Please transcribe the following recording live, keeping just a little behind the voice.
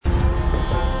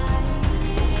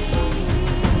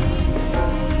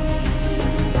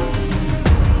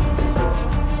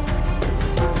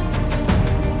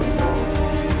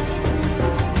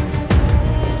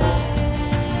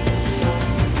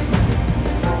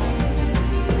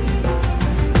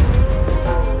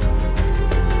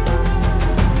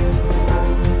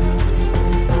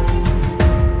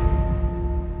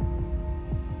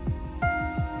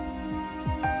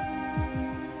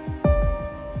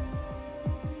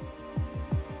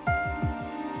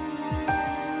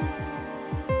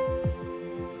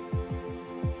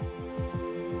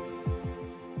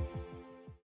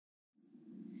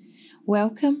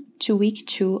Welcome to week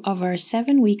 2 of our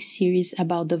 7-week series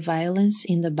about the violence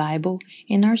in the Bible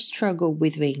and our struggle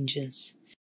with vengeance.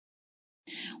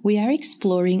 We are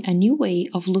exploring a new way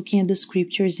of looking at the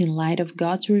scriptures in light of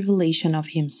God's revelation of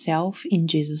Himself in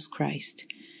Jesus Christ.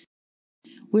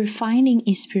 We're finding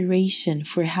inspiration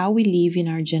for how we live in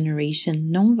our generation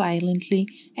non-violently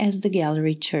as the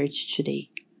Gallery Church today.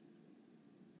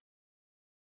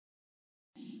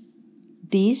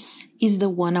 This is the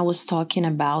one I was talking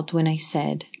about when I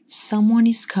said, "Someone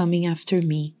is coming after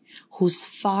me, who's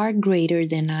far greater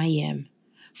than I am,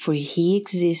 for he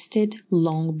existed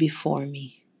long before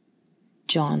me."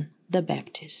 John the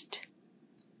Baptist.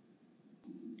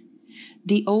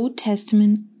 The Old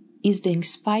Testament is the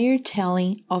inspired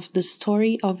telling of the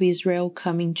story of Israel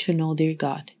coming to know their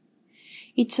God.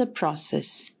 It's a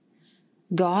process.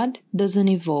 God doesn't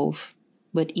evolve,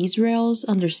 but Israel's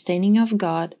understanding of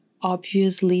God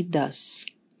obviously does.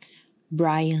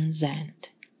 Brian Zand.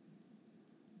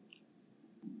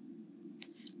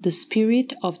 The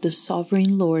Spirit of the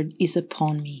Sovereign Lord is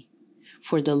upon me,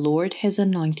 for the Lord has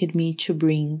anointed me to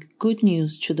bring good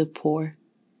news to the poor.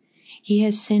 He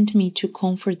has sent me to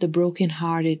comfort the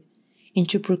brokenhearted and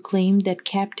to proclaim that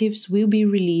captives will be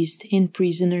released and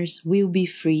prisoners will be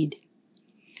freed.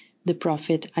 The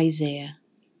prophet Isaiah.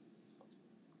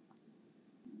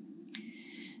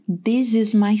 This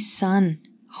is my Son,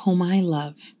 whom I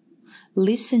love.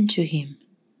 Listen to him.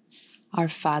 Our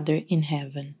Father in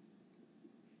heaven.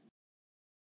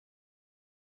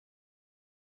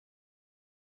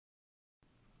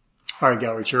 All right,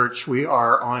 Gallery Church, we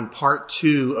are on part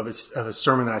 2 of a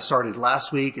sermon that I started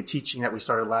last week, a teaching that we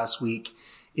started last week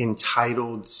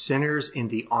entitled Sinners in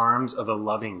the Arms of a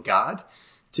Loving God.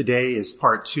 Today is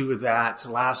part 2 of that.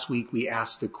 Last week we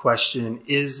asked the question,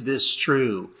 is this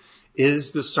true?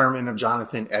 Is the sermon of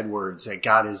Jonathan Edwards that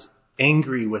God is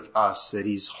angry with us, that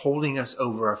he's holding us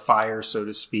over a fire, so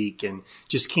to speak, and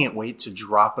just can't wait to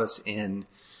drop us in?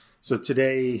 So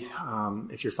today,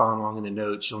 if you're following along in the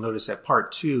notes, you'll notice that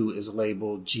part 2 is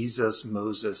labeled Jesus,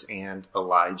 Moses, and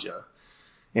Elijah.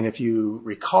 And if you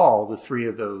recall, the 3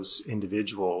 of those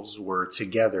individuals were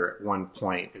together at one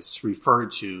point. It's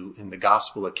referred to in the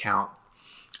gospel account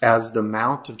as the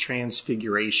Mount of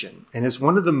Transfiguration. And it's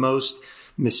one of the most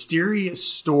mysterious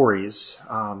stories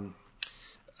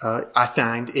I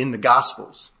find in the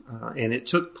Gospels. And it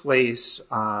took place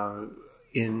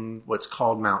in what's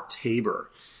called Mount Tabor.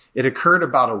 It occurred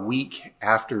about a week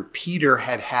after Peter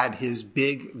had had his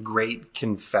big, great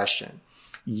confession.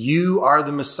 "You are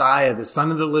the Messiah, the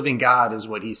Son of the living God," is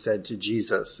what he said to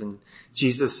Jesus. And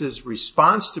Jesus'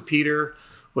 response to Peter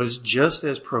was just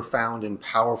as profound and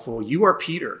powerful. "You are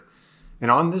Peter, and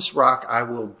on this rock I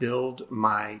will build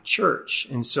my church."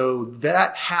 And so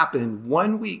that happened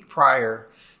 1 week prior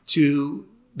to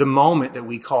the moment that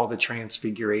we call the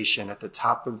Transfiguration at the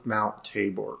top of Mount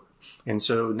Tabor. And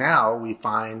so now we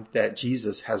find that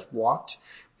Jesus has walked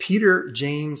Peter,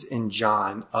 James, and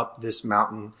John up this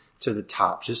mountain to the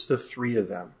top, just the 3 of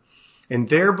them. And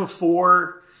there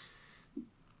before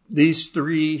these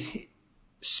 3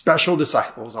 special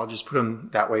disciples, I'll just put them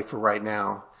that way for right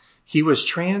now, he was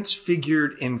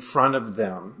transfigured in front of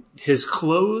them. His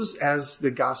clothes, as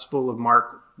the Gospel of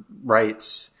Mark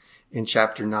writes in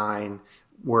chapter 9,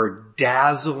 were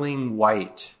dazzling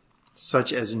white,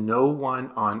 such as no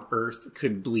one on earth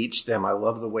could bleach them. I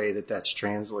love the way that that's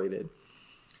translated.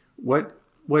 What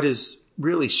is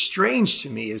really strange to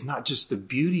me is not just the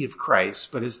beauty of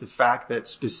Christ, but is the fact that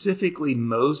specifically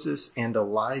Moses and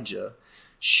Elijah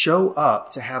show up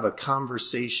to have a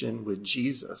conversation with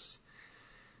Jesus.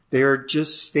 They're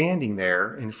just standing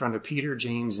there in front of Peter,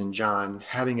 James, and John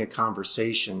having a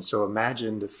conversation. So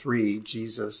imagine the 3,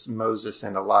 Jesus, Moses,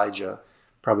 and Elijah,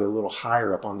 probably a little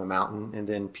higher up on the mountain, and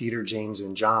then Peter, James,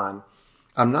 and John.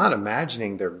 I'm not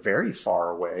imagining they're very far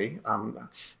away. A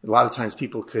lot of times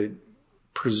people could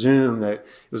presume that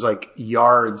it was like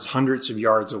yards, hundreds of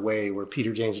yards away where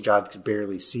Peter, James, and John could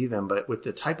barely see them. But with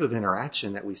the type of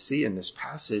interaction that we see in this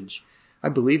passage, I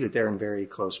believe that they're in very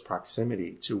close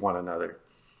proximity to one another.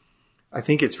 I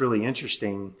think it's really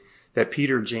interesting that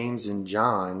Peter, James, and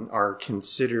John are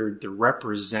considered the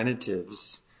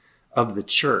representatives of the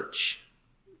church,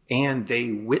 and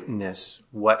they witness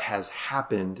what has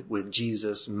happened with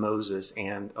Jesus, Moses,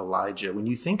 and Elijah. When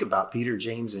you think about Peter,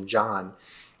 James, and John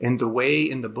and the way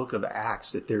in the book of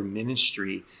Acts that their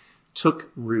ministry took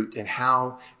root and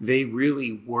how they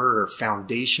really were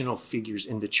foundational figures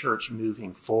in the church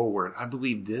moving forward, I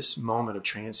believe this moment of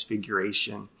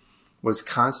transfiguration was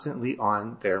constantly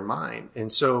on their mind.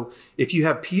 And so if you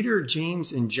have Peter,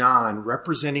 James, and John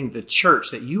representing the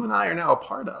church that you and I are now a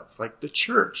part of, like the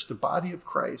church, the body of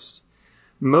Christ,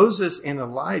 Moses and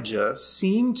Elijah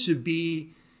seem to be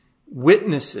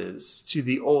witnesses to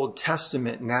the Old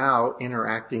Testament now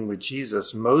interacting with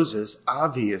Jesus. Moses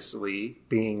obviously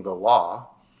being the law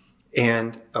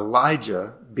and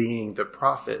Elijah being the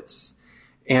prophets.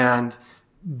 And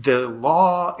the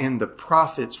law and the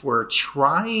prophets were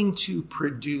trying to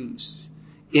produce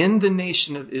in the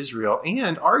nation of Israel,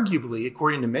 and arguably,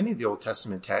 according to many of the Old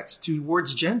Testament texts,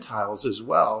 towards Gentiles as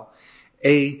well,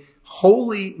 a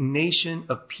holy nation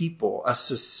of people, a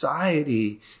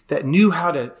society that knew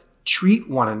how to treat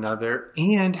one another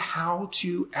and how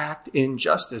to act in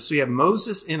justice. So you have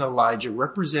Moses and Elijah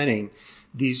representing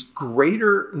these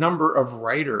greater number of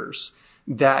writers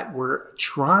that were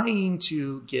trying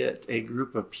to get a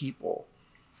group of people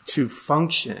to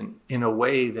function in a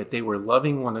way that they were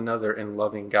loving one another and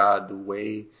loving God the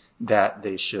way that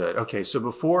they should. Okay, so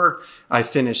before I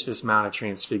finish this Mount of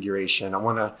Transfiguration, I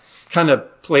want to kind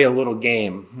of play a little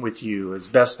game with you as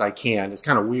best I can. It's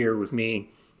kind of weird with me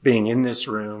being in this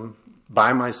room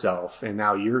by myself, and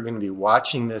now you're going to be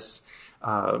watching this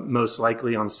most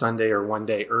likely on Sunday or one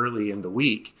day early in the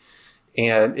week.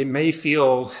 And it may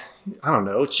feel, I don't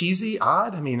know, cheesy,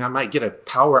 odd. I mean, I might get a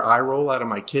power eye roll out of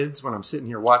my kids when I'm sitting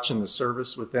here watching the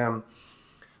service with them.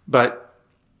 But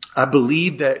I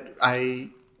believe that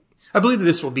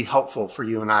this will be helpful for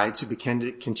you and I to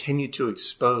continue to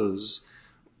expose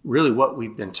really what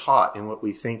we've been taught and what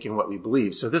we think and what we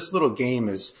believe. So this little game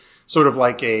is sort of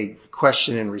like a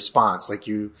question and response.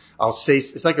 I'll say,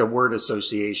 it's like a word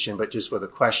association, but just with a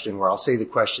question where I'll say the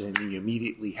question and then you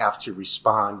immediately have to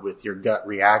respond with your gut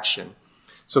reaction.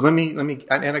 So let me,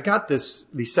 and I got these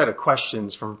set of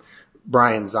questions from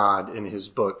Brian Zod in his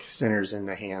book, Sinners in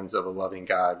the Hands of a Loving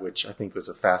God, which I think was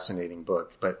a fascinating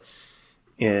book. But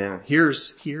here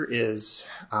is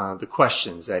the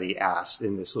questions that he asked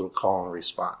in this little call and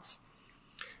response.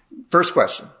 First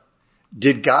question.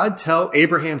 Did God tell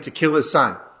Abraham to kill his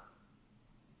son?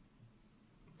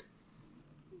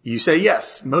 You say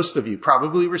yes. Most of you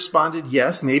probably responded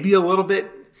yes, maybe a little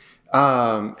bit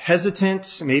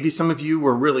hesitant. Maybe some of you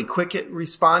were really quick at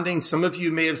responding. Some of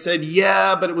you may have said,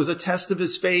 yeah, but it was a test of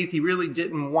his faith. He really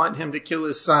didn't want him to kill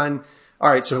his son. All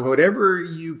right, so whatever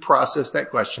you process that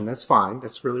question, that's fine.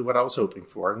 That's really what I was hoping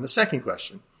for. And the second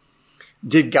question,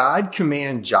 did God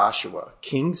command Joshua,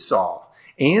 King Saul,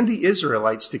 and the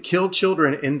Israelites to kill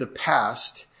children in the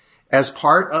past as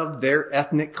part of their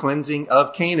ethnic cleansing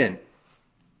of Canaan?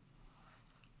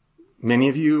 Many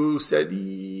of you said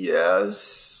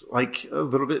yes, like a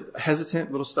little bit hesitant,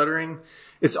 a little stuttering.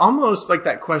 It's almost like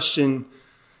that question.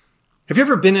 Have you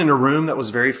ever been in a room that was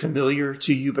very familiar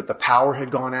to you, but the power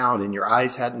had gone out and your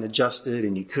eyes hadn't adjusted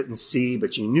and you couldn't see,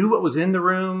 but you knew what was in the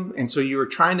room? And so you were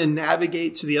trying to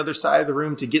navigate to the other side of the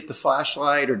room to get the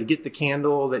flashlight or to get the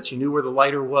candle that you knew where the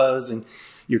lighter was. And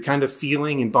you're kind of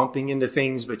feeling and bumping into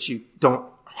things, but you don't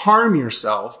harm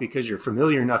yourself because you're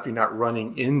familiar enough. You're not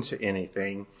running into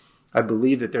anything. I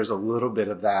believe that there's a little bit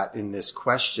of that in this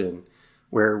question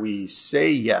where we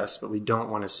say yes, but we don't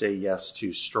want to say yes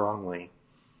too strongly.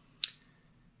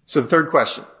 So the third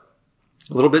question,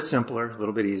 a little bit simpler, a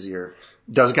little bit easier.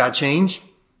 Does God change?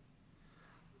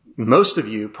 Most of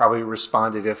you probably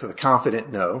responded with a confident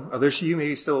no. Others of you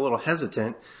maybe still a little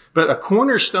hesitant. But a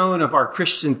cornerstone of our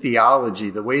Christian theology,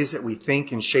 the ways that we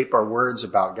think and shape our words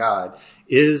about God,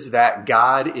 is that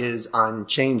God is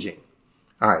unchanging.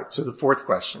 All right, so the fourth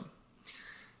question.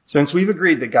 Since we've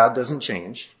agreed that God doesn't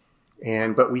change,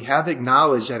 but we have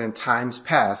acknowledged that in times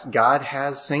past, God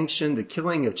has sanctioned the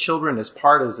killing of children as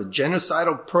part of the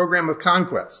genocidal program of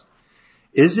conquest.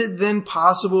 Is it then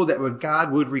possible that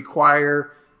God would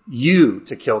require you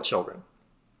to kill children?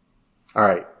 All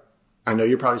right. I know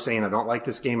you're probably saying, I don't like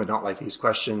this game. I don't like these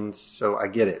questions. So I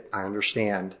get it. I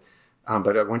understand.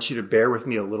 But I want you to bear with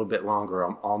me a little bit longer.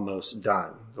 I'm almost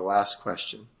done. The last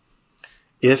question.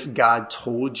 If God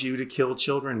told you to kill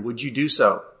children, would you do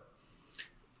so?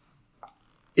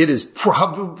 It is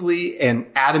probably an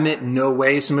adamant no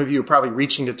way. Some of you are probably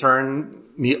reaching to turn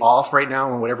me off right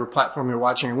now on whatever platform you're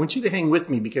watching. I want you to hang with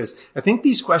me because I think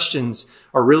these questions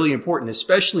are really important,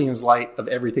 especially in light of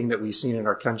everything that we've seen in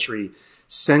our country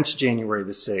since January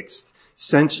the 6th,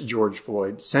 since George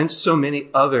Floyd, since so many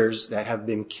others that have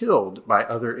been killed by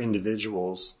other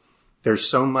individuals. There's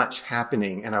so much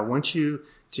happening, and I want you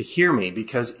to hear me,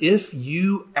 because if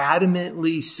you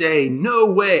adamantly say, no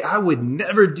way, I would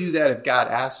never do that if God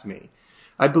asked me,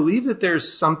 I believe that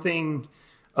there's something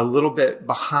a little bit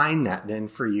behind that then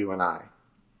for you and I.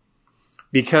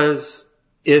 Because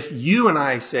if you and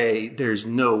I say, there's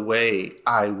no way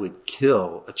I would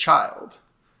kill a child,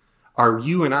 Are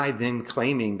you and I then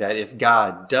claiming that if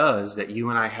God does, that you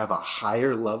and I have a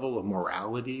higher level of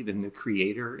morality than the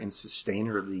creator and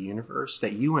sustainer of the universe?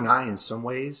 That you and I, in some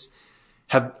ways,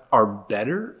 are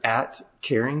better at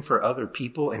caring for other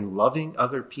people and loving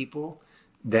other people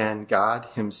than God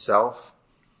himself?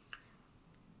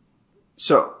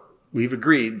 So we've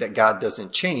agreed that God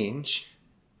doesn't change.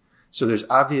 So there's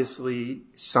obviously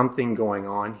something going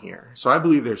on here. So I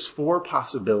believe there's 4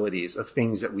 possibilities of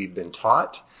things that we've been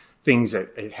taught, things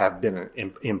that have been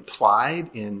implied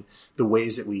in the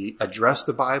ways that we address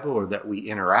the Bible or that we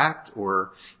interact,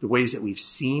 or the ways that we've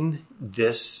seen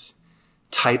this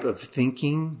type of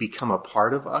thinking become a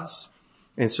part of us.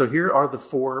 And so here are the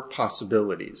 4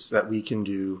 possibilities that we can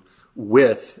do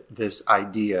with this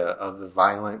idea of the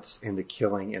violence and the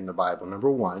killing in the Bible. Number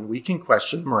 1, we can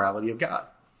question the morality of God.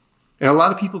 And a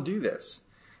lot of people do this.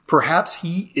 Perhaps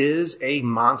he is a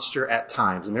monster at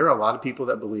times. And there are a lot of people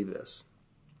that believe this.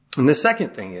 And the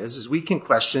second thing is we can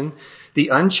question the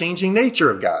unchanging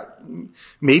nature of God.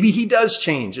 Maybe he does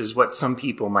change, is what some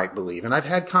people might believe. And I've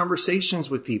had conversations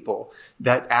with people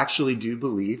that actually do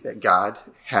believe that God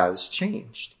has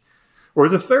changed. Or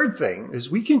the third thing is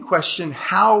we can question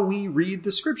how we read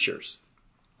the scriptures.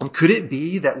 And could it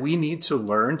be that we need to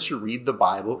learn to read the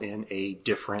Bible in a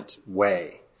different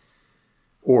way?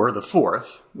 Or the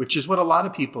fourth, which is what a lot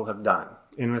of people have done.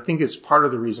 And I think it's part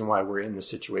of the reason why we're in the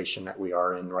situation that we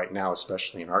are in right now,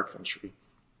 especially in our country.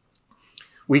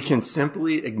 We can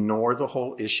simply ignore the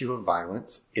whole issue of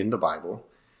violence in the Bible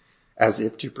as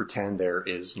if to pretend there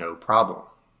is no problem.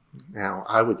 Now,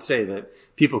 I would say that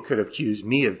people could accuse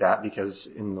me of that because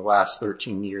in the last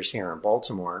 13 years here in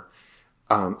Baltimore,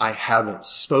 I haven't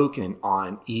spoken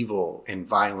on evil and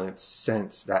violence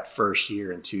since that first year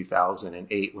in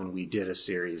 2008 when we did a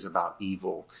series about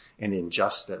evil and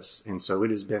injustice. And so it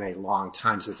has been a long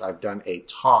time since I've done a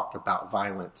talk about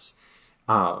violence,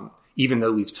 even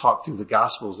though we've talked through the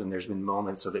Gospels and there's been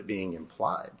moments of it being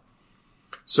implied.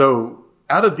 So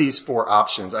out of these 4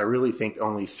 options, I really think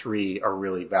only 3 are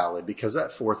really valid because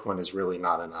that fourth one is really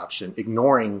not an option.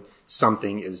 Ignoring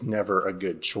something is never a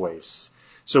good choice.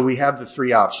 So we have the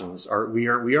 3 options. We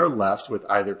are left with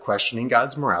either questioning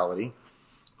God's morality,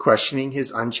 questioning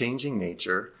his unchanging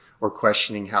nature, or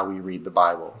questioning how we read the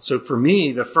Bible. So for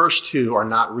me, the first 2 are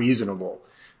not reasonable.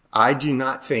 I do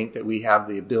not think that we have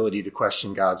the ability to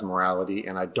question God's morality,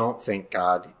 and I don't think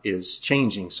God is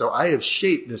changing. So I have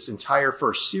shaped this entire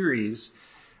first series,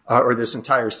 with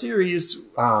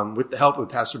the help of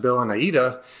Pastor Bill and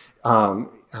Aida,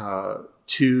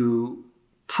 to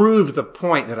prove the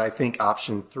point that I think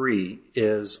option 3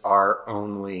 is our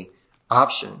only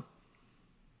option.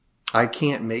 I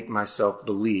can't make myself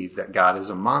believe that God is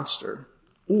a monster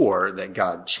or that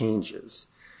God changes.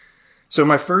 So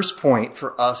my first point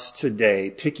for us today,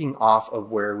 picking off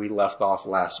of where we left off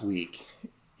last week,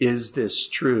 is this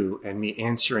true? And me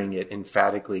answering it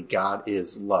emphatically, God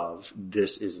is love.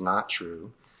 This is not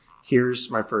true.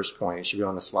 Here's my first point. It should be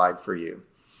on the slide for you.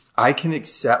 I can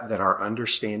accept that our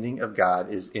understanding of God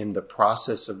is in the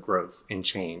process of growth and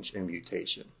change and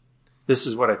mutation. This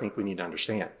is what I think we need to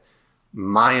understand.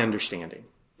 My understanding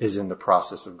is in the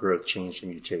process of growth, change,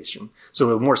 and mutation.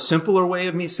 So a more simpler way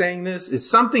of me saying this is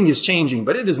something is changing,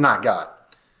 but it is not God.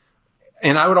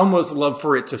 And I would almost love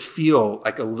for it to feel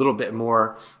like a little bit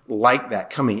more like that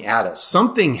coming at us.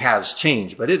 Something has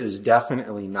changed, but it is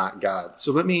definitely not God.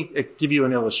 So let me give you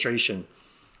an illustration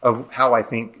of how I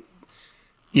think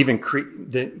even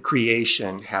the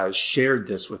creation has shared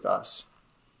this with us.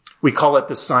 We call it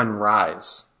the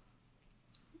sunrise.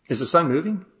 Is the sun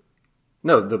moving?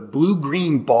 No, the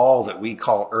blue-green ball that we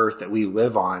call Earth that we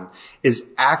live on is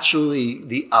actually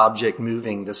the object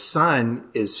moving. The sun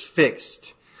is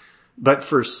fixed. But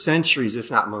for centuries,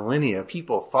 if not millennia,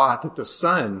 people thought that the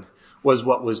sun was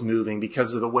what was moving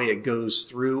because of the way it goes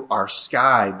through our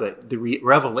sky. But the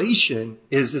revelation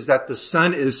is that the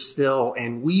sun is still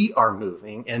and we are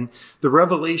moving. And the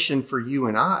revelation for you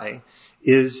and I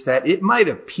is that it might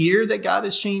appear that God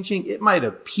is changing. It might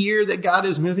appear that God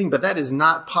is moving, but that is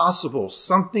not possible.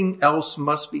 Something else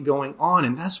must be going on.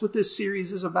 And that's what this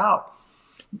series is about.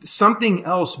 Something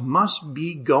else must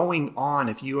be going on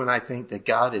if you and I think that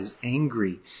God is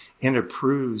angry and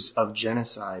approves of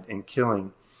genocide and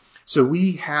killing. So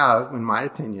we have, in my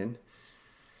opinion,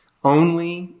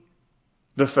 only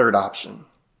the third option.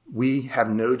 We have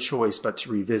no choice but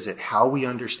to revisit how we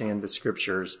understand the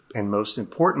scriptures and most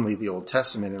importantly, the Old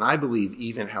Testament. And I believe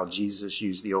even how Jesus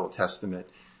used the Old Testament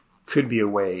could be a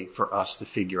way for us to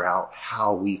figure out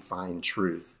how we find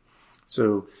truth.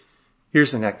 So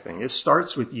Here's the next thing. It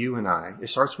starts with you and I. It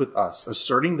starts with us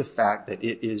asserting the fact that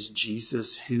it is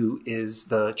Jesus who is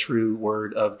the true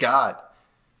Word of God.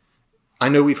 I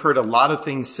know we've heard a lot of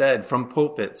things said from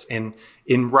pulpits and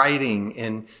in writing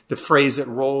and the phrase that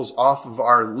rolls off of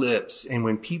our lips. And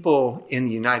when people in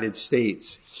the United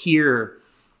States hear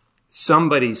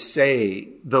somebody say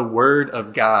the Word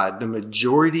of God, the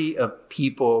majority of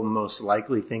people most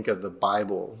likely think of the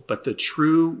Bible, but the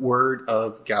true Word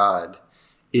of God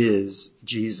is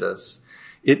Jesus.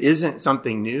 It isn't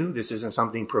something new. This isn't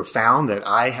something profound that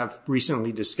I have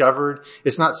recently discovered.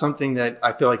 It's not something that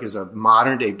I feel like is a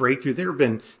modern day breakthrough. There have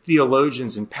been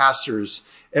theologians and pastors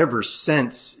ever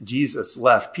since Jesus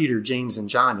left, Peter, James, and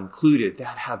John included,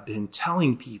 that have been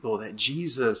telling people that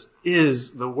Jesus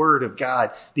is the Word of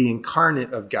God, the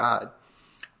incarnate of God.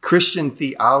 Christian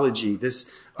theology, this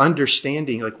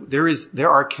understanding, like there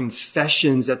are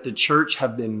confessions that the church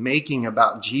have been making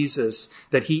about Jesus,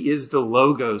 that he is the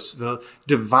Logos, the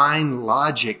divine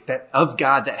logic that of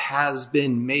God that has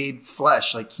been made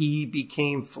flesh, like he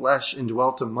became flesh and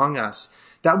dwelt among us.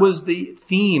 That was the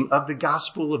theme of the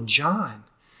Gospel of John,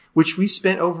 which we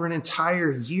spent over an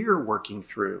entire year working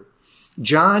through.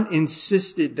 John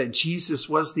insisted that Jesus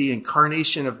was the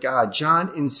incarnation of God. John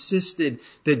insisted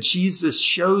that Jesus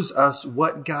shows us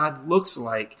what God looks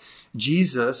like.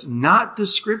 Jesus, not the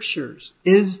scriptures,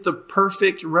 is the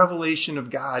perfect revelation of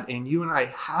God. And you and I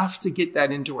have to get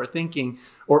that into our thinking,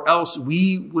 or else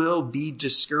we will be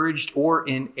discouraged or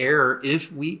in error if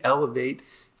we elevate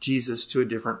Jesus to a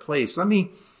different place. Let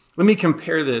me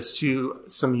compare this to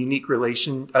a unique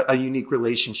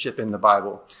relationship in the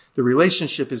Bible. The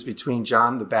relationship is between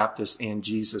John the Baptist and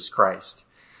Jesus Christ.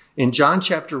 In John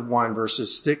chapter 1,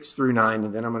 verses 6 through 9,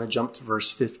 and then I'm going to jump to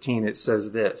verse 15, it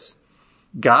says this: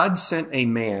 God sent a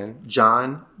man,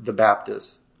 John the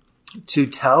Baptist, to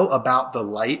tell about the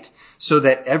light so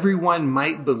that everyone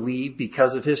might believe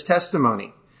because of his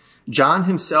testimony. John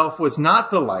himself was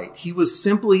not the light. He was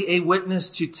simply a witness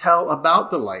to tell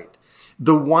about the light.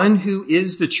 The one who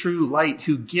is the true light,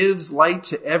 who gives light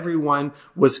to everyone,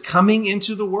 was coming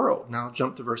into the world. Now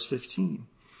jump to verse 15.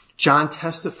 John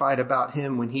testified about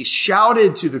him when he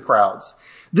shouted to the crowds,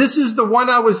 "This is the one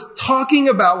I was talking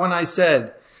about when I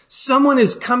said, 'Someone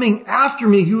is coming after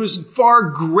me who is far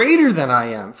greater than I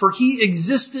am, for he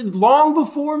existed long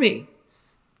before me.'"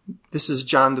 This is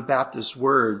John the Baptist's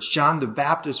words. John the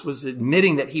Baptist was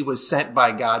admitting that he was sent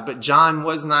by God, but John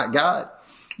was not God.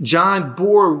 John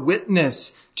bore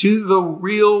witness to the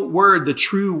real Word, the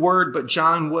true Word, but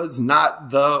John was not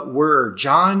the Word.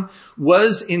 John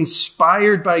was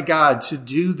inspired by God to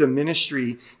do the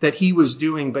ministry that he was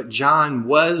doing, but John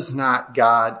was not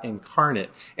God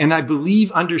incarnate. And I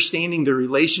believe understanding the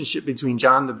relationship between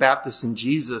John the Baptist and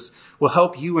Jesus will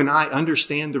help you and I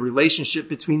understand the relationship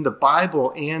between the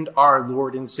Bible and our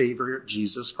Lord and Savior,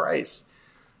 Jesus Christ.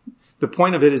 The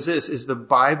point of it is this, is the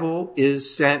Bible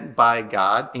is sent by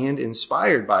God and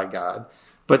inspired by God,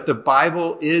 but the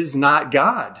Bible is not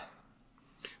God.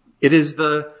 It is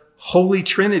the Holy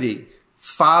Trinity,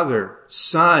 Father,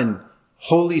 Son,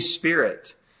 Holy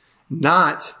Spirit,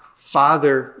 not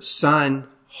Father, Son,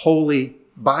 Holy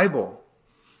Bible.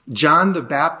 John the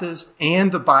Baptist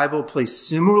and the Bible play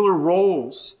similar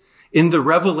roles in the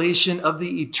revelation of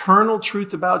the eternal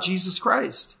truth about Jesus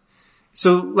Christ.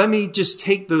 So let me just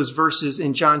take those verses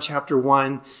in John chapter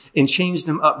 1 and change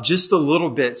them up just a little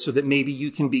bit so that maybe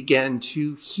you can begin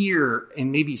to hear and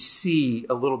maybe see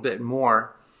a little bit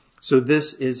more. So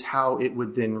this is how it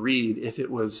would then read if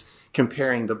it was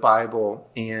comparing the Bible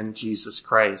and Jesus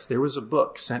Christ. There was a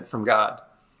book sent from God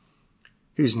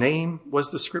whose name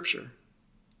was the Scripture.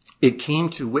 It came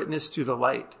to witness to the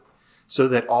light so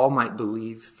that all might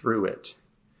believe through it.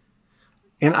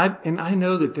 And I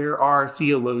know that there are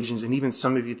theologians and even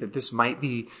some of you that this might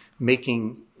be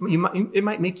it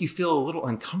might make you feel a little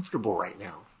uncomfortable right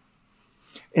now.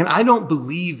 And I don't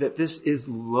believe that this is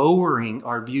lowering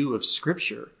our view of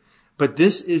Scripture, but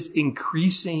this is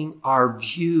increasing our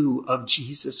view of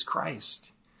Jesus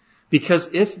Christ.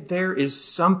 Because if there is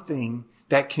something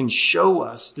that can show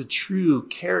us the true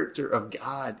character of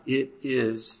God, it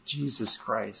is Jesus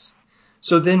Christ.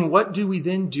 So then what do we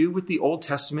then do with the Old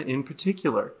Testament in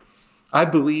particular? I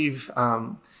believe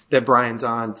that Brian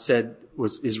Zahnd said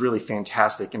is really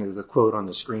fantastic, and there's a quote on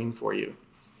the screen for you.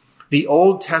 The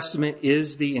Old Testament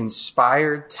is the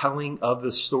inspired telling of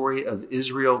the story of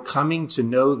Israel coming to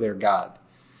know their God.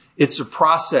 It's a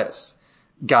process.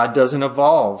 God doesn't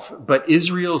evolve, but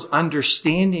Israel's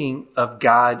understanding of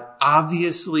God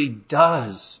obviously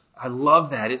does. I love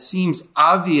that. It seems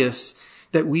obvious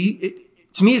that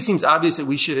To me, it seems obvious that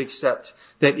we should accept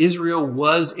that Israel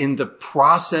was in the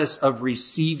process of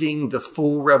receiving the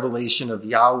full revelation of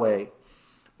Yahweh.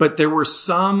 But there were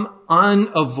some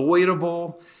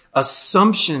unavoidable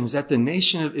assumptions that the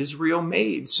nation of Israel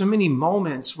made. So many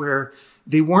moments where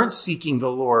they weren't seeking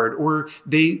the Lord, or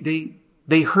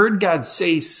they heard God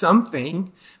say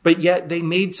something, but yet they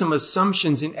made some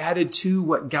assumptions and added to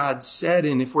what God said.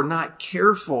 And if we're not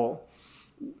careful,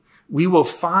 we will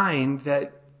find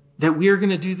that we are going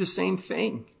to do the same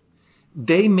thing.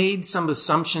 They made some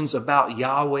assumptions about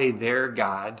Yahweh, their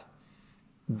God,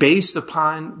 based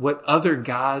upon what other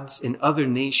gods and other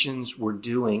nations were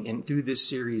doing. And through this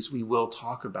series, we will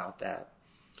talk about that.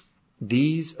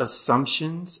 These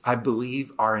assumptions, I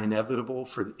believe, are inevitable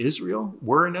for Israel,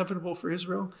 were inevitable for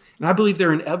Israel. And I believe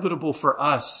they're inevitable for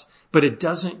us, but it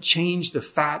doesn't change the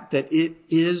fact that it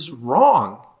is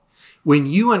wrong. When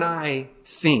you and I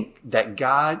think that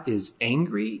God is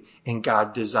angry and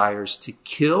God desires to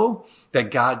kill,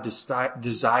 that God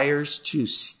desires to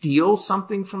steal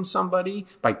something from somebody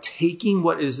by taking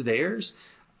what is theirs,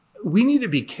 we need to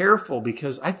be careful,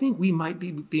 because I think we might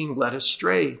be being led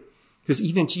astray. Because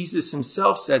even Jesus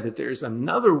himself said that there's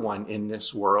another one in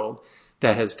this world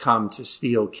that has come to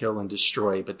steal, kill, and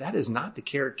destroy. But that is not the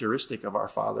characteristic of our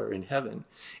Father in heaven.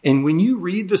 And when you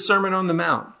read the Sermon on the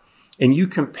Mount and you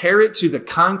compare it to the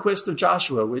conquest of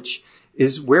Joshua, which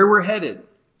is where we're headed,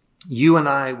 you and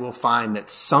I will find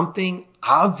that something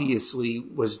obviously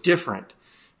was different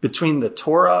between the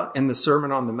Torah and the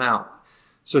Sermon on the Mount.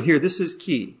 So here, this is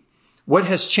key. What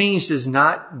has changed is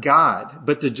not God,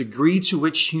 but the degree to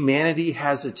which humanity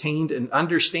has attained an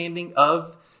understanding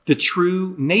of the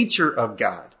true nature of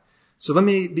God. So let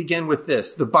me begin with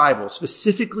this. The Bible,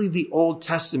 specifically the Old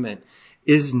Testament,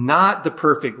 is not the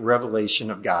perfect revelation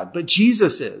of God, but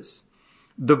Jesus is.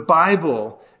 The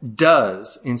Bible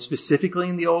does, and specifically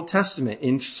in the Old Testament,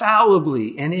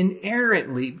 infallibly and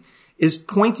inerrantly is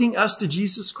pointing us to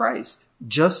Jesus Christ,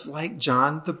 just like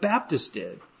John the Baptist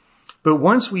did. But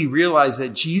once we realize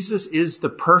that Jesus is the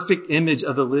perfect image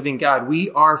of the living God,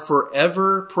 we are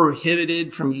forever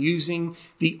prohibited from using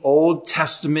the Old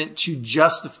Testament to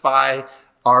justify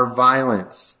our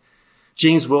violence.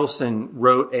 James Wilson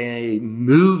wrote a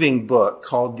moving book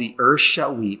called The Earth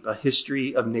Shall Weep, A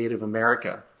History of Native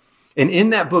America. And in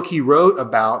that book, he wrote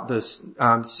about the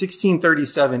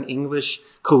 1637 English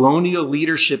colonial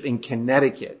leadership in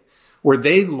Connecticut, where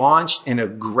they launched an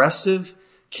aggressive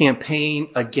campaign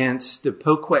against the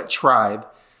Poquet tribe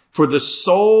for the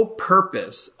sole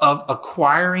purpose of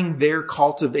acquiring their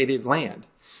cultivated land.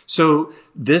 So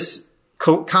this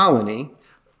colony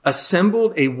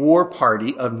assembled a war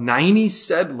party of 90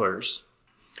 settlers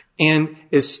and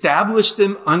established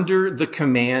them under the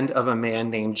command of a man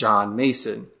named John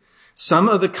Mason. Some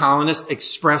of the colonists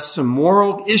expressed some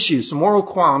moral issues, some moral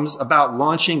qualms about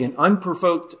launching an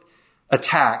unprovoked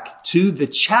attack to the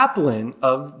chaplain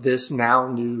of this now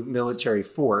new military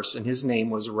force, and his name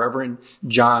was Reverend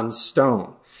John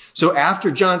Stone. So after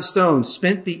John Stone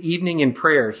spent the evening in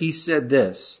prayer, he said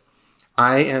this: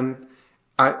 I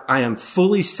am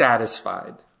fully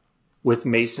satisfied with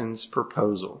Mason's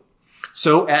proposal.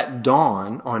 So at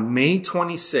dawn on May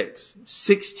 26,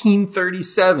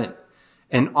 1637,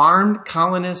 an armed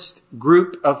colonist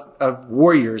group of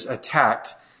warriors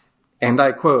attacked, and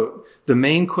I quote, the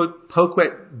main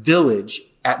Poquet village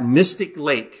at Mystic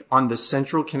Lake on the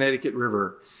central Connecticut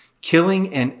River,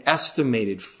 killing an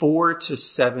estimated 400 to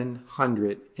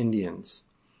 700 Indians.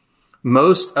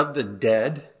 Most of the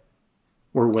dead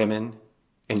were women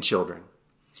and children.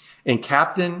 And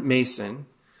Captain Mason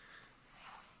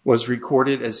was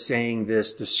recorded as saying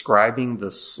this, describing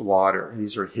the slaughter.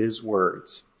 These are his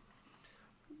words.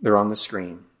 They're on the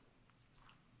screen.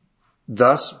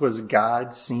 Thus was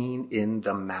God seen in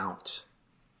the mount,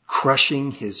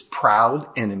 crushing his proud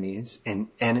enemies and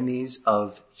enemies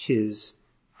of his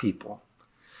people,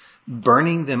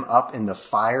 burning them up in the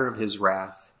fire of his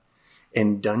wrath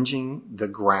and dunging the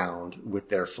ground with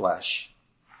their flesh.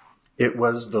 It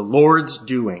was the Lord's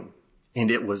doing,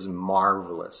 and it was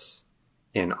marvelous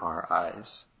in our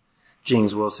eyes.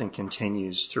 James Wilson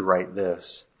continues to write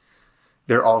this: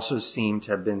 there also seemed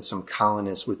to have been some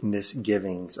colonists with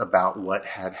misgivings about what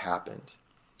had happened.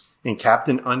 And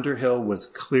Captain Underhill was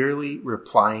clearly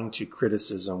replying to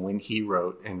criticism when he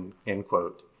wrote, and end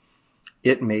quote,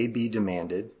 it may be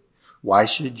demanded, why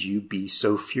should you be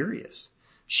so furious?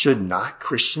 Should not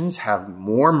Christians have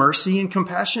more mercy and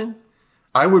compassion?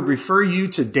 I would refer you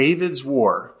to David's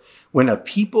war. When a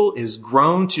people is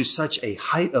grown to such a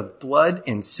height of blood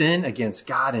and sin against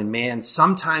God and man,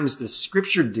 sometimes the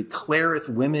scripture declareth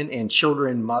women and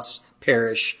children must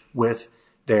perish with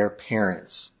their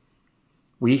parents.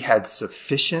 we had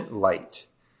sufficient light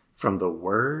from the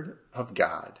word of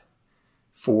God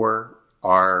for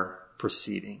our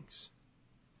proceedings.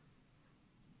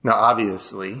 Now,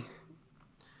 obviously,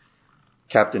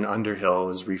 Captain Underhill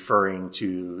is referring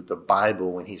to the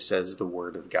Bible when he says the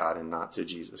word of God and not to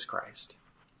Jesus Christ.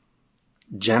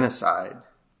 Genocide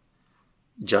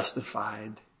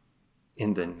justified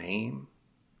in the name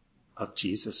of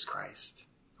Jesus Christ,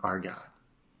 our God.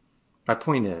 My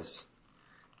point is,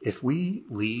 if we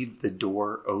leave the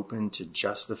door open to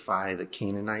justify the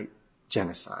Canaanite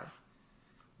genocide,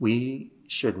 we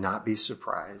should not be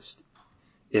surprised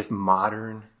if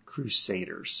modern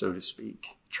crusaders, so to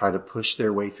speak, try to push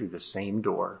their way through the same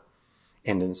door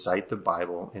and incite the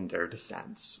Bible in their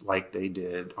defense, like they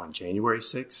did on January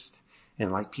 6th,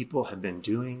 and like people have been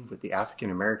doing with the African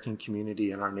American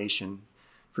community in our nation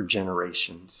for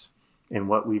generations, and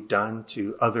what we've done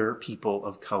to other people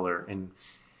of color and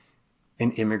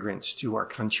immigrants to our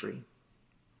country.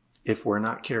 If we're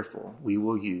not careful, we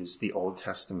will use the Old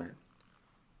Testament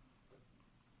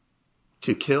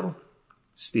to kill,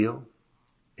 steal,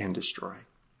 and destroy.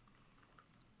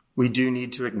 We do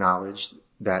need to acknowledge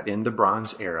that in the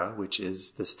Bronze Era, which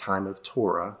is this time of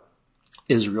Torah,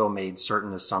 Israel made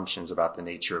certain assumptions about the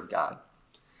nature of God.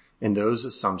 And those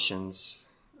assumptions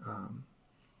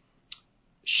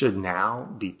should now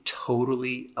be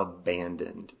totally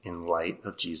abandoned in light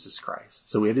of Jesus Christ.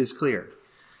 So it is clear,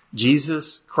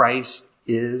 Jesus Christ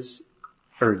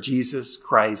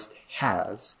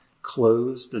has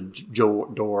closed the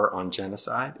door on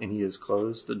genocide, and he has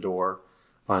closed the door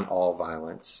on all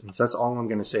violence. And so that's all I'm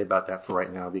going to say about that for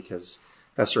right now, because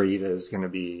Pastor Aida is going to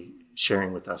be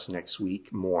sharing with us next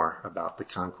week more about the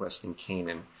conquest in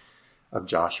Canaan of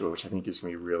Joshua, which I think is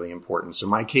going to be really important. So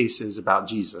my case is about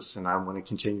Jesus, and I want to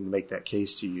continue to make that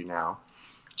case to you now.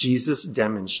 Jesus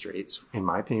demonstrates, in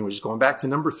my opinion, which is going back to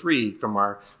number 3 from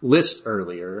our list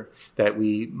earlier, that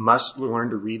we must learn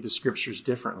to read the scriptures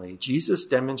differently. Jesus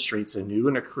demonstrates a new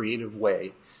and a creative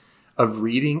way of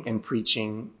reading and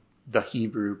preaching the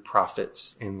Hebrew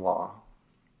prophets in law.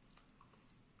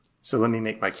 So let me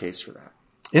make my case for that.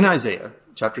 In Isaiah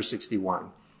chapter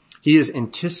 61, he is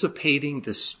anticipating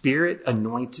the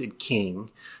Spirit-anointed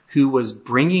king who was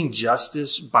bringing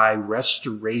justice by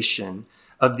restoration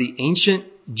of the ancient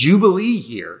Jubilee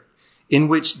year, in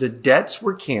which the debts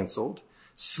were canceled,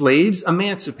 slaves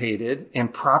emancipated,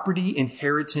 and property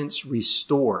inheritance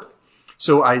restored.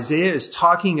 So Isaiah is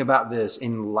talking about this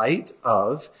in light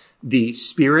of the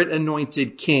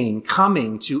Spirit-anointed king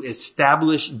coming to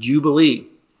establish Jubilee,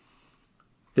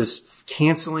 this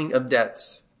canceling of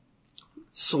debts,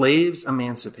 slaves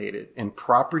emancipated, and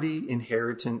property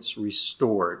inheritance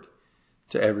restored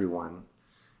to everyone.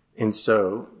 And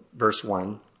so, verse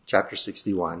 1, chapter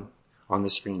 61, on the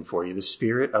screen for you. The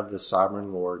Spirit of the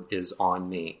Sovereign Lord is on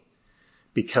me,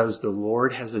 because the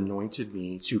Lord has anointed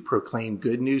me to proclaim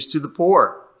good news to the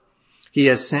poor. He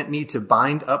has sent me to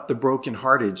bind up the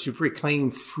brokenhearted, to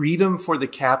proclaim freedom for the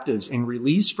captives and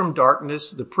release from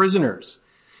darkness the prisoners,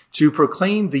 to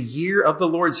proclaim the year of the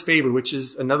Lord's favor, which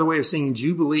is another way of saying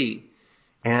Jubilee,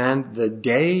 and the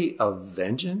day of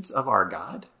vengeance of our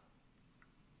God.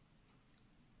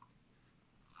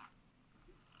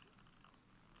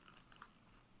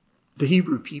 The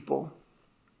Hebrew people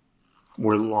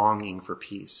were longing for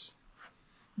peace.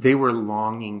 They were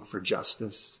longing for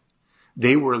justice.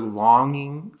 They were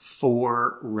longing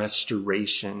for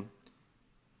restoration.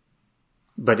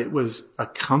 But it was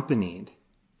accompanied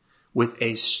with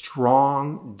a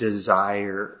strong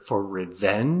desire for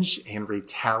revenge and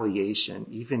retaliation.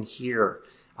 Even here,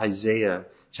 Isaiah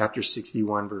chapter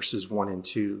 61, verses 1 and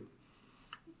 2.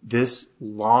 This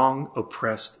long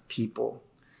oppressed people,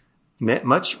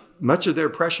 much of their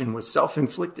oppression was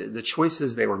self-inflicted, the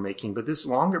choices they were making, but this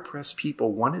long oppressed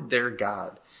people wanted their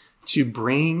God to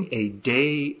bring a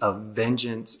day of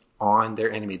vengeance on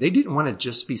their enemy. They didn't want to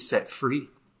just be set free.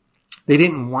 They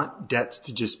didn't want debts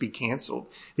to just be canceled.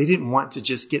 They didn't want to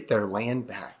just get their land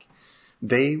back.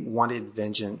 They wanted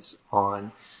vengeance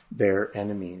on their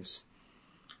enemies.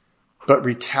 But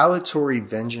retaliatory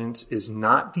vengeance is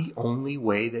not the only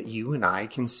way that you and I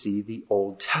can see the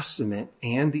Old Testament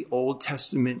and the Old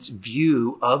Testament's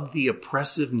view of the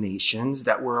oppressive nations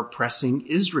that were oppressing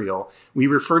Israel. We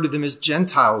refer to them as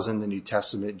Gentiles in the New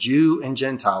Testament, Jew and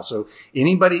Gentile. So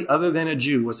anybody other than a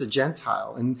Jew was a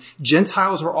Gentile. And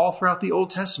Gentiles were all throughout the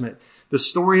Old Testament. The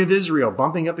story of Israel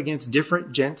bumping up against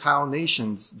different Gentile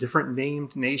nations, different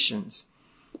named nations.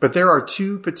 But there are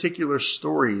 2 particular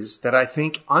stories that I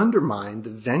think undermine the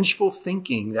vengeful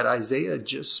thinking that Isaiah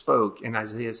just spoke in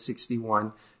Isaiah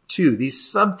 61, too. These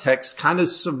subtexts kind of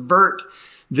subvert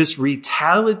this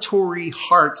retaliatory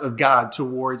heart of God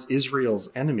towards Israel's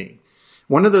enemy.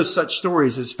 One of those such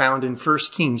stories is found in 1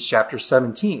 Kings chapter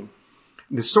 17.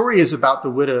 The story is about the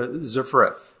widow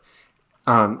Zarephath.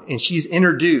 And she's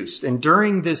introduced. And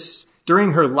during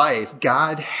her life,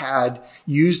 God had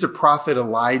used a prophet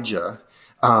Elijah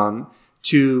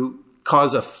to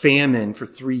cause a famine for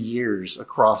 3 years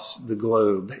across the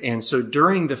globe. And so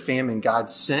during the famine, God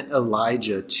sent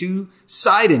Elijah to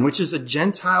Sidon, which is a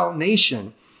Gentile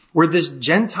nation, where this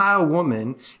Gentile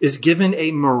woman is given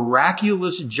a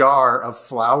miraculous jar of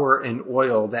flour and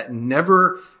oil that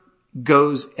never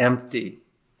goes empty.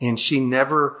 And she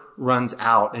never runs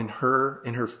out, and her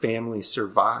and her family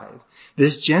survive.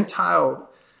 This Gentile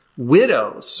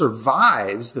widow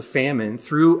survives the famine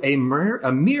through a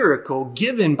miracle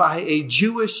given by a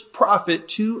Jewish prophet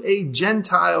to a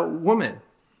Gentile woman.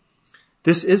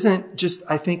 This isn't just,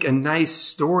 I think, a nice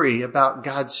story about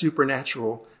God's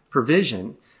supernatural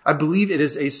provision. I believe it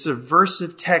is a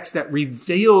subversive text that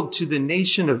revealed to the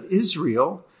nation of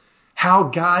Israel how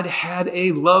God had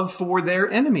a love for their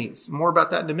enemies. More about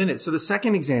that in a minute. So the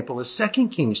second example is 2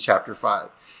 Kings chapter 5.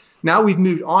 Now we've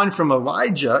moved on from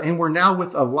Elijah, and we're now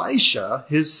with Elisha,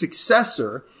 his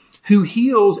successor, who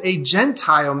heals a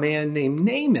Gentile man named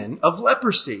Naaman of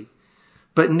leprosy.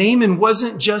 But Naaman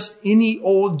wasn't just any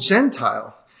old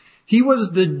Gentile. He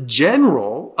was the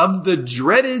general of the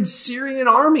dreaded Syrian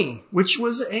army, which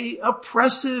was an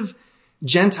oppressive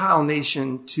Gentile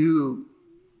nation to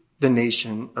the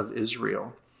nation of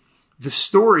Israel. The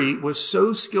story was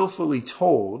so skillfully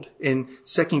told in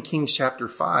 2 Kings chapter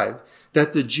 5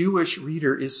 that the Jewish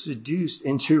reader is seduced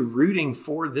into rooting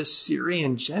for this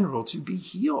Syrian general to be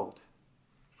healed.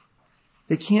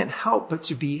 They can't help but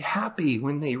to be happy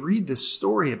when they read this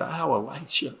story about how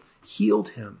Elisha healed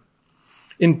him.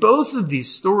 In both of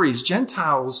these stories,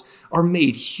 Gentiles are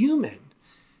made human.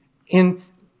 And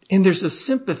there's a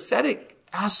sympathetic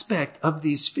aspect of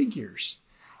these figures.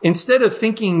 Instead of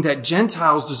thinking that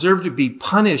Gentiles deserve to be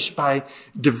punished by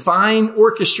divine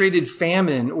orchestrated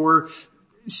famine, or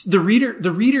the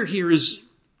reader here is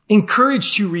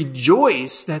encouraged to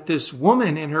rejoice that this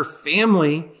woman and her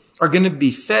family are going to be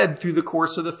fed through the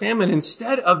course of the famine.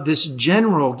 Instead of this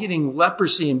general getting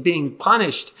leprosy and being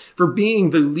punished for being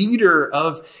the leader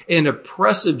of an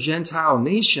oppressive Gentile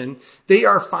nation, they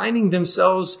are finding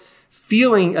themselves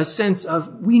feeling a sense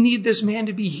of, we need this man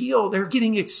to be healed. They're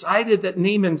getting excited that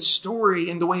Naaman's story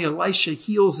and the way Elisha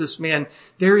heals this man,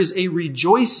 there is a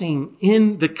rejoicing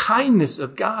in the kindness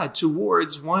of God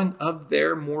towards one of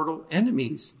their mortal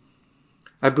enemies.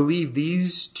 I believe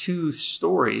these two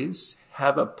stories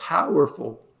have a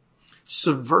powerful,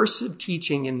 subversive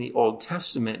teaching in the Old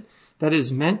Testament that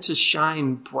is meant to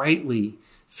shine brightly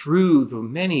through the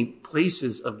many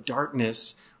places of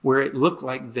darkness where it looked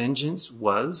like vengeance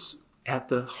was at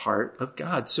the heart of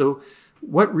God. So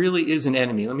what really is an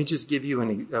enemy? Let me just give you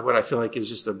what I feel like is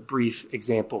just a brief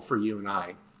example for you and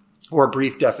I, or a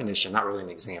brief definition, not really an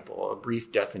example, a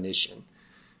brief definition,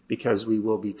 because we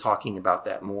will be talking about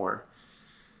that more.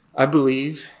 I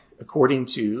believe, according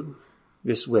to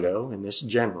this widow and this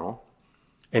general,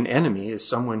 an enemy is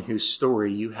someone whose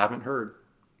story you haven't heard.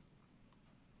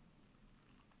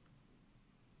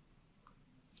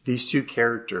 These two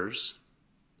characters,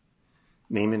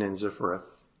 Naaman and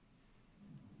Zarephath,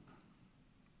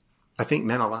 I think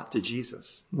meant a lot to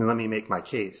Jesus. And let me make my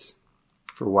case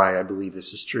for why I believe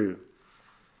this is true.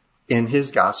 In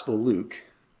his gospel, Luke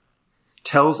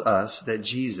tells us that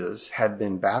Jesus had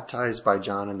been baptized by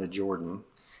John in the Jordan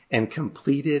and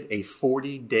completed a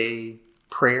 40-day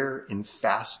prayer and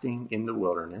fasting in the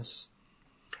wilderness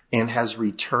and has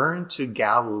returned to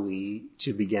Galilee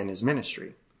to begin his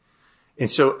ministry. And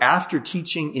so after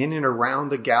teaching in and around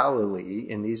the Galilee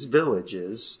in these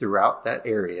villages throughout that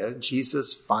area,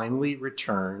 Jesus finally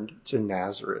returned to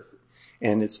Nazareth,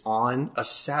 and it's on a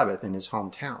Sabbath in his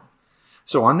hometown.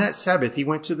 So on that Sabbath, he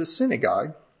went to the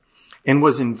synagogue and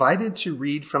was invited to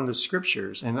read from the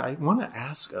scriptures. And I want to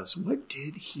ask us, what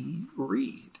did he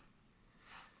read?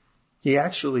 He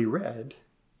actually read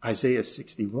Isaiah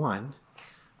 61,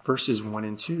 verses 1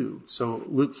 and 2. So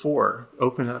Luke 4,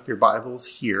 open up your Bibles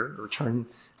here, or turn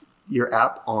your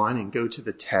app on and go to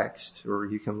the text, or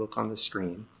you can look on the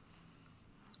screen.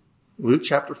 Luke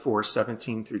chapter 4,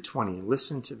 17 through 20.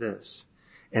 Listen to this.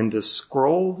 And the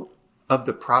scroll of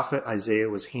the prophet Isaiah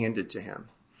was handed to him.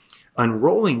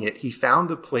 Unrolling it, he found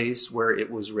the place where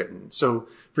it was written. So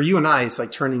for you and I, it's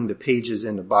like turning the pages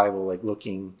in the Bible, like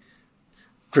looking.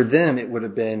 For them, it would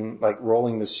have been like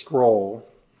rolling the scroll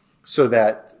so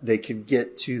that they could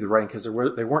get to the writing, because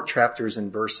there weren't chapters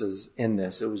and verses in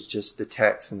this. It was just the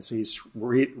text. And so he's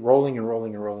rolling and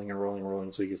rolling and rolling and rolling and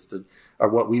rolling. So he gets to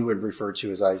what we would refer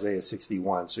to as Isaiah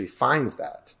 61. So he finds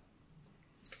that.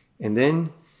 And then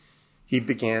he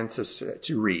began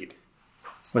to read.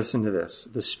 Listen to this.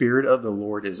 The Spirit of the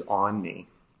Lord is on me,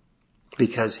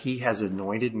 because he has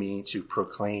anointed me to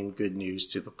proclaim good news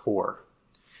to the poor.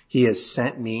 He has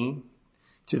sent me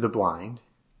to the blind,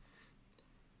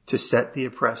 to set the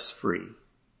oppressed free,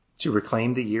 to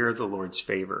proclaim the year of the Lord's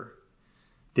favor.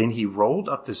 Then he rolled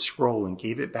up the scroll and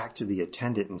gave it back to the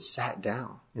attendant and sat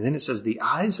down. And then it says, the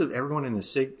eyes of everyone in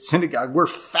the synagogue were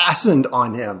fastened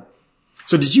on him.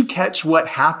 So did you catch what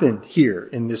happened here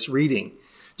in this reading?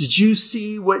 Did you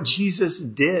see what Jesus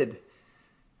did?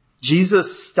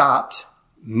 Jesus stopped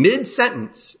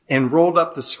mid-sentence and rolled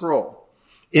up the scroll.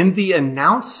 In the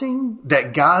announcing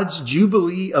that God's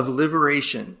jubilee of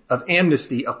liberation, of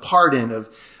amnesty, of pardon,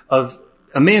 of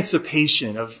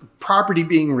emancipation, of property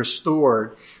being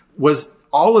restored, was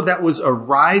all of that was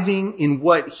arriving in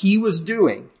what he was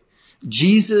doing.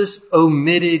 Jesus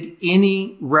omitted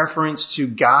any reference to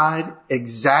God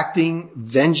exacting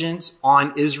vengeance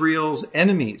on Israel's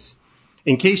enemies.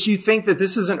 In case you think that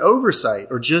this is an oversight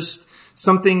or just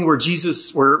something where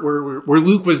where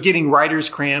Luke was getting writer's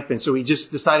cramp, and so he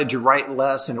just decided to write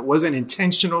less, and it wasn't an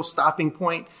intentional stopping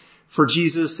point for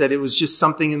Jesus, that it was just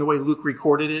something in the way Luke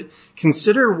recorded it.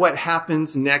 Consider what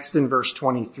happens next in verse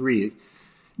 23.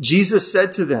 Jesus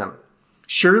said to them,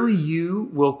 surely you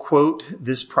will quote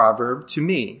this proverb to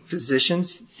me,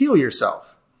 physicians, heal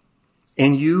yourself.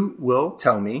 And you will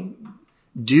tell me,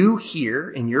 do here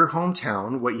in your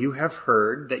hometown what you have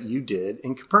heard that you did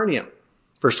in Capernaum.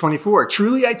 Verse 24,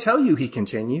 truly I tell you, he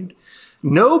continued,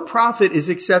 no prophet is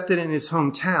accepted in his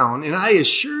hometown, and I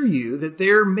assure you that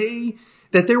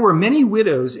there were many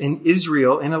widows in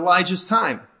Israel in Elijah's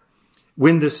time,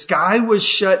 when the sky was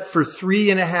shut for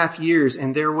 3.5 years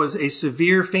and there was a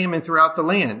severe famine throughout the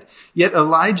land. Yet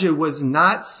Elijah was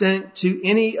not sent to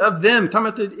any of them, talking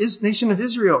about the nation of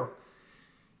Israel,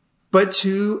 but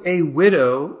to a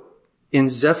widow in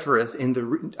Zarephath in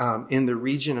the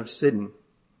region of Sidon.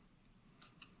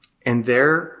 And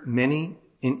there were many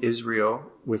in Israel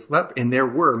with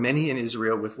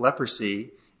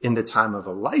leprosy in the time of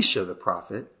Elisha the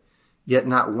prophet, yet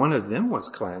not one of them was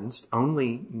cleansed,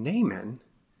 only Naaman,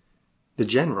 the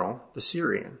general, the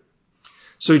Syrian.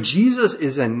 So Jesus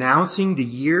is announcing the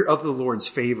year of the Lord's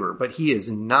favor, but he is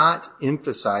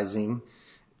emphasizing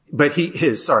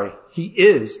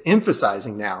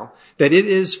now that it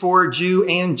is for Jew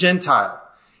and Gentile.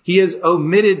 He has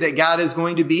omitted that God is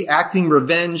going to be acting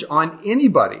revenge on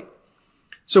anybody.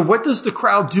 So what does the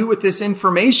crowd do with this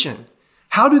information?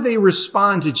 How do they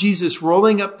respond to Jesus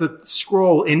rolling up the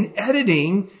scroll and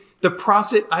editing the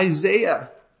prophet Isaiah?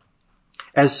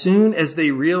 As soon as they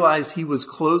realized he was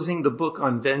closing the book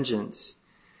on vengeance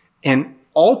and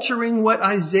altering what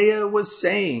Isaiah was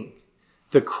saying,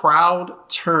 the crowd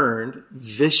turned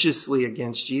viciously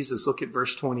against Jesus. Look at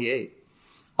verse 28.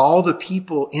 All the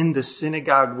people in the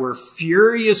synagogue were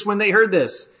furious when they heard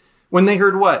this. When they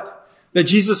heard what? That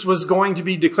Jesus was going to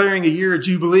be declaring a year of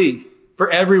Jubilee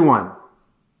for everyone.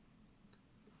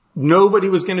 Nobody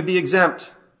was going to be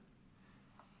exempt.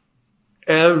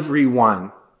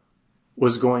 Everyone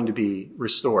was going to be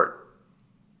restored.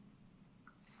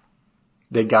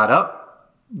 They got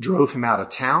up, drove him out of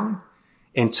town,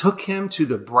 and took him to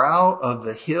the brow of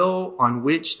the hill on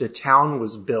which the town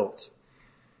was built,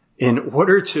 in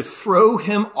order to throw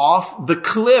him off the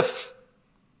cliff.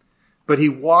 But he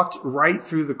walked right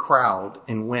through the crowd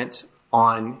and went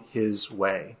on his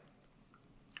way.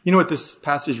 You know what this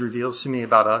passage reveals to me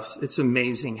about us? It's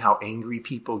amazing how angry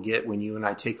people get when you and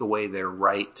I take away their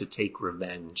right to take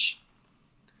revenge.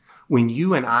 When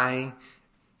you and I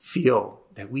feel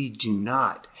that we do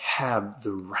not have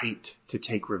the right to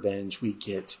take revenge, we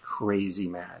get crazy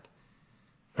mad.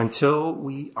 Until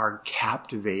we are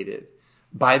captivated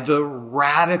by the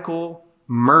radical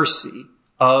mercy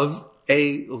of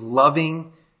a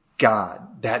loving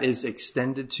God that is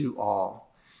extended to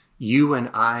all, you and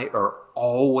I are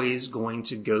always going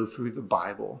to go through the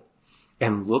Bible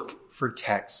and look for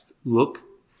text, look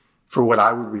for what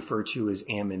I would refer to as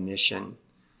ammunition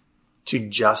to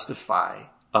justify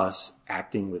us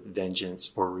acting with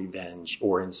vengeance or revenge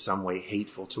or in some way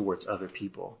hateful towards other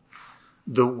people.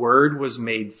 The Word was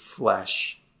made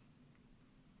flesh.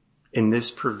 And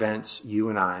this prevents you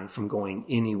and I from going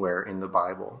anywhere in the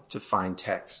Bible to find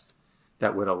text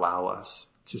that would allow us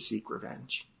to seek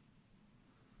revenge.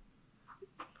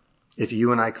 If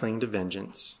you and I cling to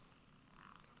vengeance,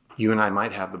 you and I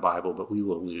might have the Bible, but we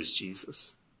will lose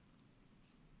Jesus.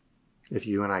 If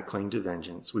you and I cling to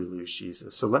vengeance, we lose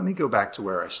Jesus. So let me go back to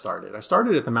where I started. I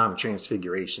started at the Mount of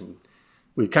Transfiguration.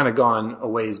 We've kind of gone a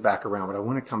ways back around, but I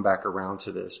want to come back around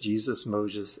to this. Jesus,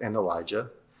 Moses, and Elijah,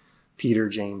 Peter,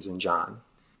 James, and John.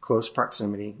 Close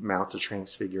proximity, Mount of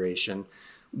Transfiguration.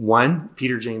 One,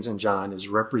 Peter, James, and John, is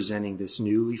representing this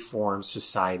newly formed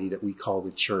society that we call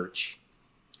the church.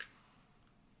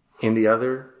 And the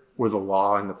other were the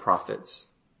law and the prophets.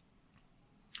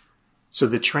 So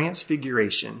the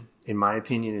Transfiguration, in my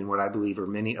opinion, and what I believe are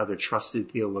many other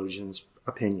trusted theologians'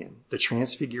 opinion, the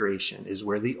Transfiguration is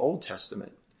where the Old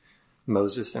Testament,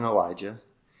 Moses and Elijah,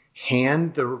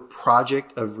 hand the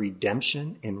project of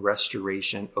redemption and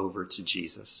restoration over to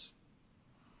Jesus.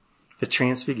 The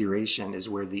Transfiguration is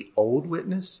where the old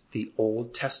witness, the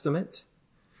Old Testament,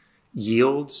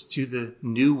 yields to the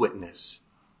new witness,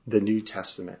 the New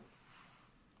Testament.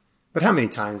 But how many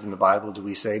times in the Bible do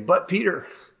we say, but Peter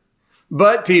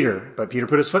put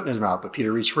his foot in his mouth, but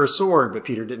Peter reached for a sword, but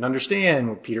Peter didn't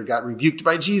understand, Peter got rebuked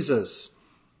by Jesus,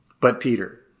 but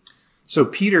Peter. So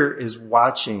Peter is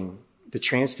watching the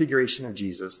transfiguration of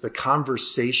Jesus, the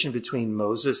conversation between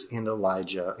Moses and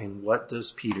Elijah, and what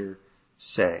does Peter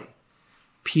say?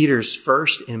 Peter's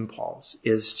first impulse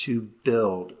is to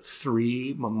build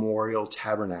 3 memorial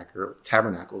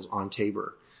tabernacles on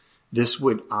Tabor. This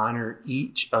would honor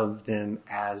each of them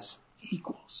as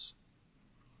equals.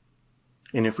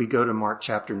 And if we go to Mark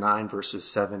chapter 9, verses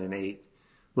 7 and 8,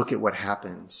 look at what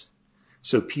happens.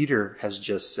 So Peter has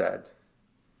just said,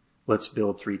 let's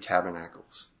build 3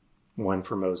 tabernacles, one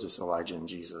for Moses, Elijah, and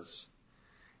Jesus.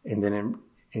 And then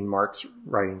in Mark's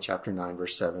writing, chapter 9,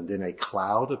 verse 7, then a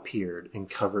cloud appeared and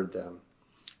covered them,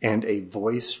 and a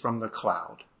voice from the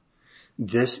cloud,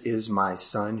 this is my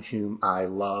son whom I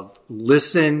love.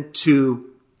 Listen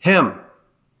to him.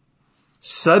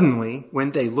 Suddenly,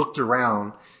 when they looked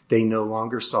around, they no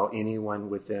longer saw anyone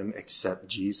with them except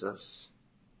Jesus.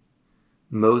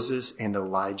 Moses and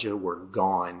Elijah were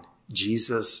gone.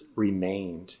 Jesus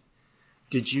remained.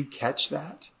 Did you catch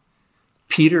that?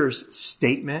 Peter's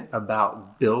statement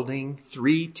about building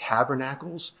 3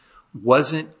 tabernacles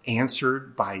wasn't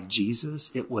answered by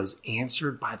Jesus. It was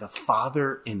answered by the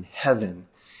Father in heaven.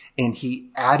 And he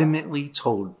adamantly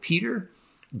told Peter,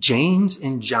 James,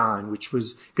 and John, which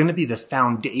was going to be the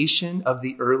foundation of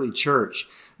the early church,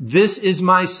 this is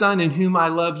my son in whom I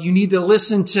love. You need to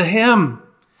listen to him.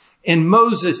 And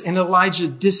Moses and Elijah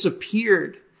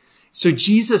disappeared. So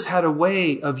Jesus had a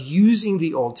way of using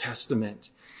the Old Testament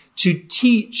to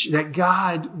teach that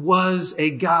God was a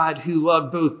God who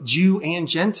loved both Jew and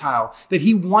Gentile, that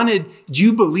he wanted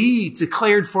Jubilee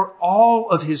declared for all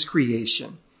of his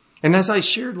creation. And as I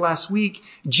shared last week,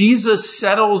 Jesus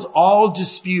settles all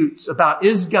disputes about,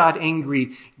 is God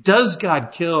angry? Does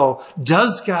God kill?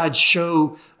 Does God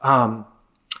show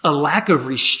a lack of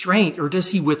restraint, or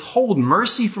does he withhold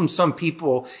mercy from some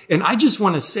people? And I just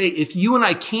want to say, if you and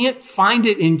I can't find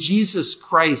it in Jesus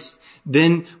Christ,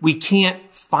 then we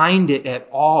can't find it at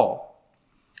all.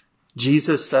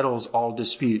 Jesus settles all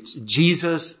disputes.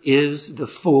 Jesus is the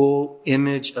full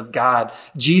image of God.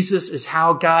 Jesus is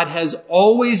how God has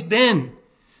always been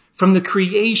from the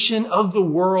creation of the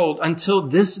world until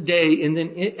this day, and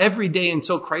then every day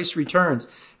until Christ returns.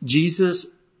 Jesus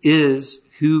is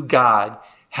who God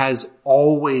has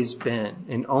always been.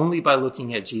 And only by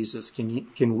looking at Jesus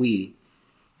can we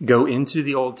go into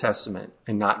the Old Testament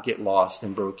and not get lost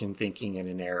in broken thinking and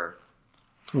in error.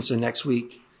 And so next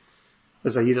week,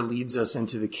 as Aida leads us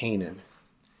into the Canaan,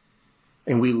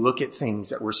 and we look at things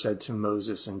that were said to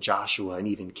Moses and Joshua and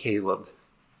even Caleb,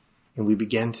 and we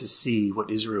begin to see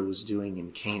what Israel was doing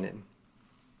in Canaan,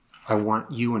 I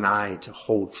want you and I to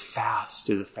hold fast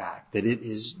to the fact that it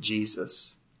is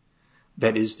Jesus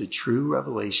that is the true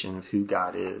revelation of who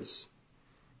God is.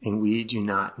 And we do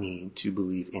not need to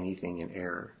believe anything in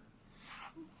error.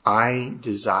 I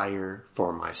desire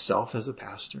for myself as a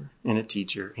pastor and a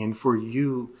teacher, and for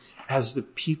you as the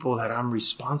people that I'm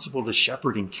responsible to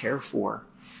shepherd and care for,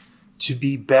 to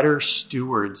be better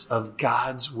stewards of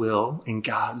God's will and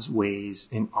God's ways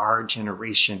in our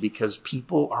generation, because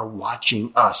people are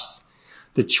watching us,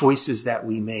 the choices that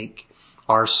we make,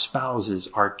 our spouses,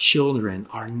 our children,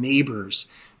 our neighbors.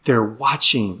 They're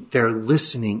watching, they're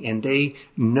listening, and they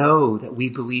know that we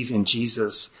believe in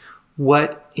Jesus.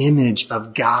 What image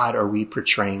of God are we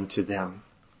portraying to them?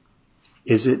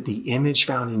 Is it the image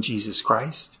found in Jesus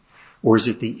Christ? Or is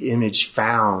it the image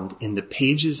found in the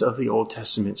pages of the Old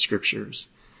Testament scriptures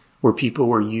where people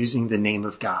were using the name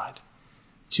of God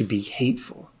to be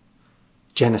hateful,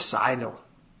 genocidal,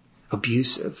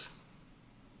 abusive?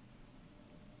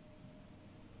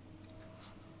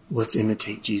 Let's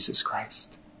imitate Jesus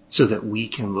Christ so that we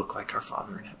can look like our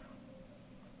Father in heaven.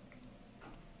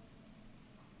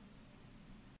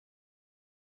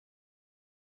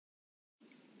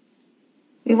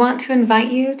 We want to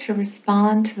invite you to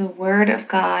respond to the Word of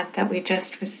God that we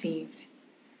just received.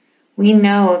 We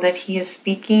know that He is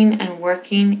speaking and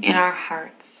working in our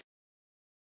hearts.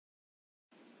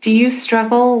 Do you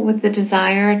struggle with the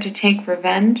desire to take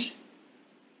revenge?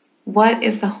 What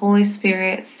is the Holy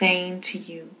Spirit saying to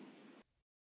you?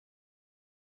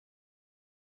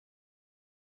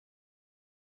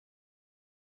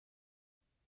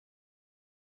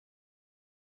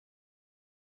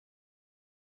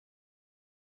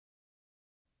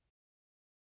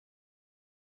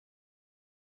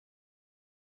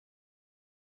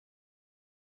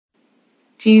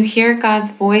 Do you hear God's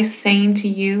voice saying to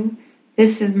you,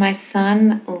 "This is my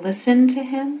Son, listen to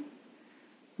him"?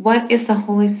 What is the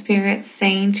Holy Spirit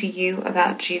saying to you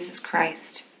about Jesus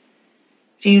Christ?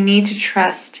 Do you need to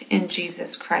trust in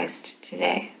Jesus Christ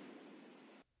today?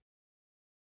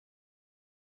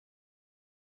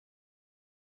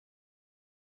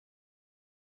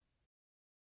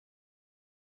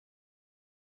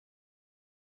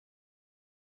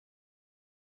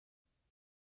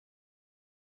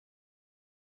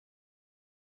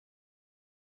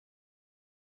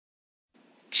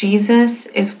 Jesus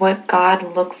is what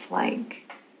God looks like.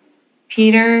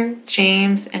 Peter,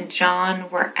 James, and John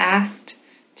were asked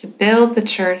to build the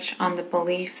church on the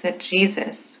belief that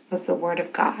Jesus was the Word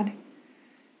of God.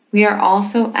 We are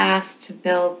also asked to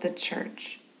build the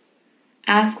church.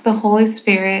 Ask the Holy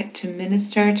Spirit to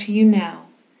minister to you now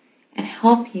and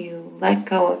help you let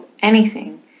go of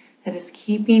anything that is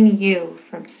keeping you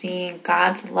from seeing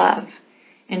God's love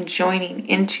and joining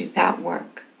into that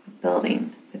work of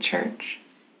building the church.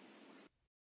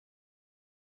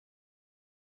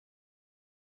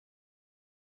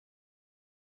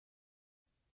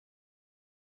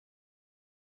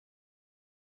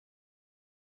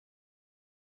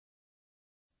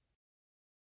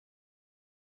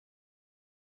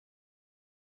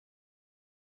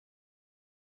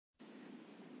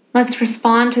 Let's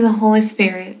respond to the Holy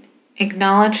Spirit,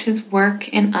 acknowledge His work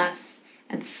in us,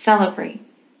 and celebrate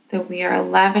that we are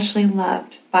lavishly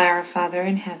loved by our Father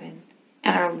in heaven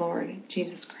and our Lord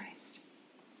Jesus Christ.